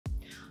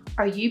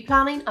Are you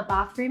planning a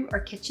bathroom or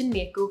kitchen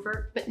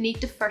makeover but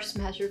need to first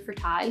measure for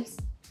tiles?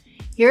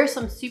 Here are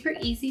some super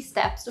easy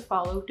steps to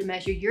follow to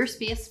measure your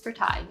space for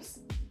tiles.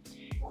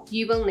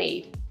 You will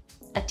need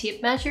a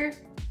tape measure,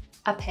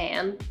 a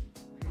pen,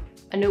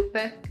 a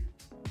notebook,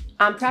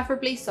 and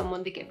preferably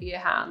someone to give you a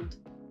hand.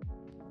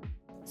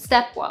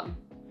 Step 1.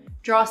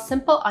 Draw a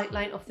simple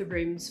outline of the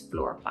room's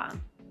floor plan.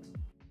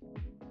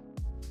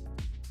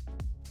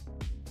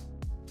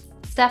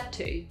 Step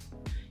 2.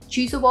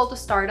 Choose a wall to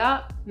start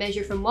at,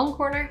 measure from one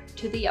corner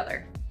to the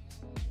other.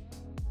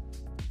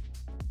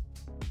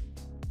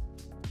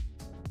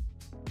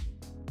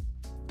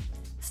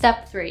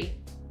 Step 3.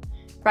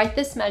 Write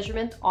this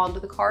measurement onto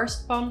the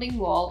corresponding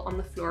wall on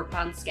the floor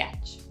plan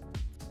sketch.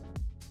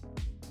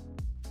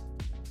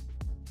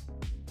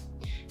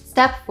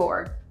 Step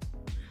 4.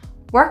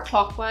 Work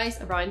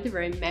clockwise around the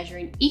room,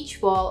 measuring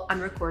each wall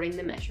and recording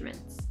the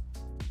measurements.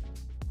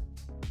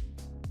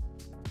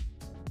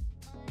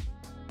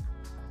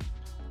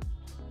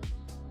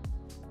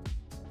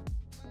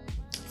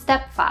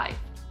 Step 5.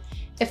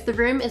 If the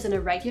room is an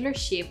irregular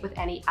shape with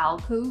any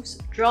alcoves,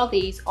 draw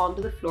these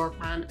onto the floor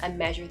plan and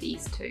measure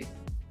these too.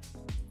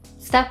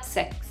 Step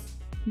 6.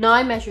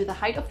 Now measure the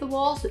height of the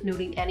walls,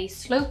 noting any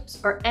slopes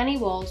or any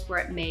walls where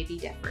it may be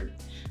different.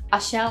 A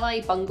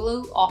chalet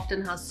bungalow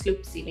often has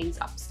sloped ceilings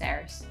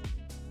upstairs.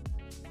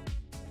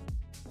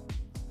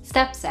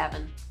 Step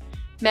 7.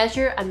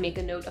 Measure and make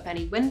a note of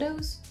any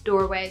windows,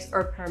 doorways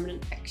or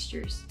permanent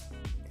fixtures.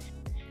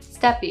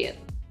 Step 8.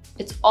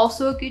 It's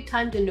also a good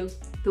time to note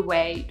the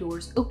way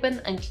doors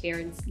open and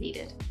clearance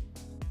needed.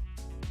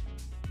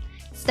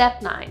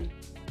 Step 9.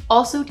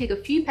 Also take a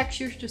few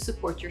pictures to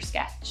support your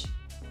sketch.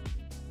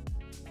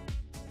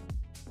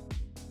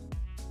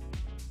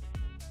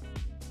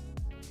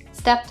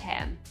 Step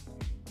 10.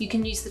 You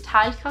can use the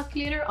tile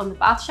calculator on the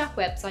Bathshack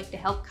website to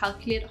help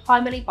calculate how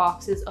many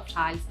boxes of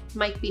tiles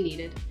might be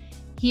needed.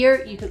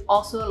 Here you can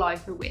also allow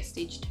for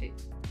wastage too.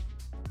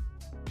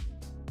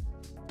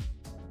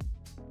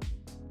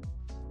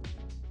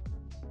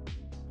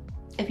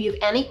 If you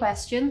have any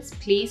questions,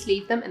 please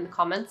leave them in the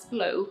comments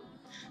below.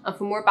 And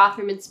for more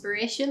bathroom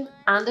inspiration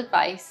and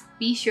advice,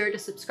 be sure to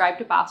subscribe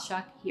to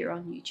Bathshack here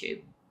on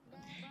YouTube.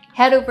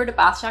 Head over to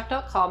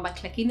bathshack.com by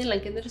clicking the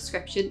link in the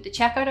description to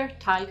check out our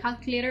tile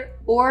calculator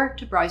or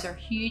to browse our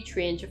huge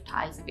range of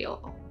tiles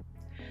available.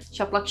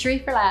 Shop luxury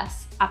for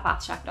less at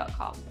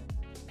bathshack.com.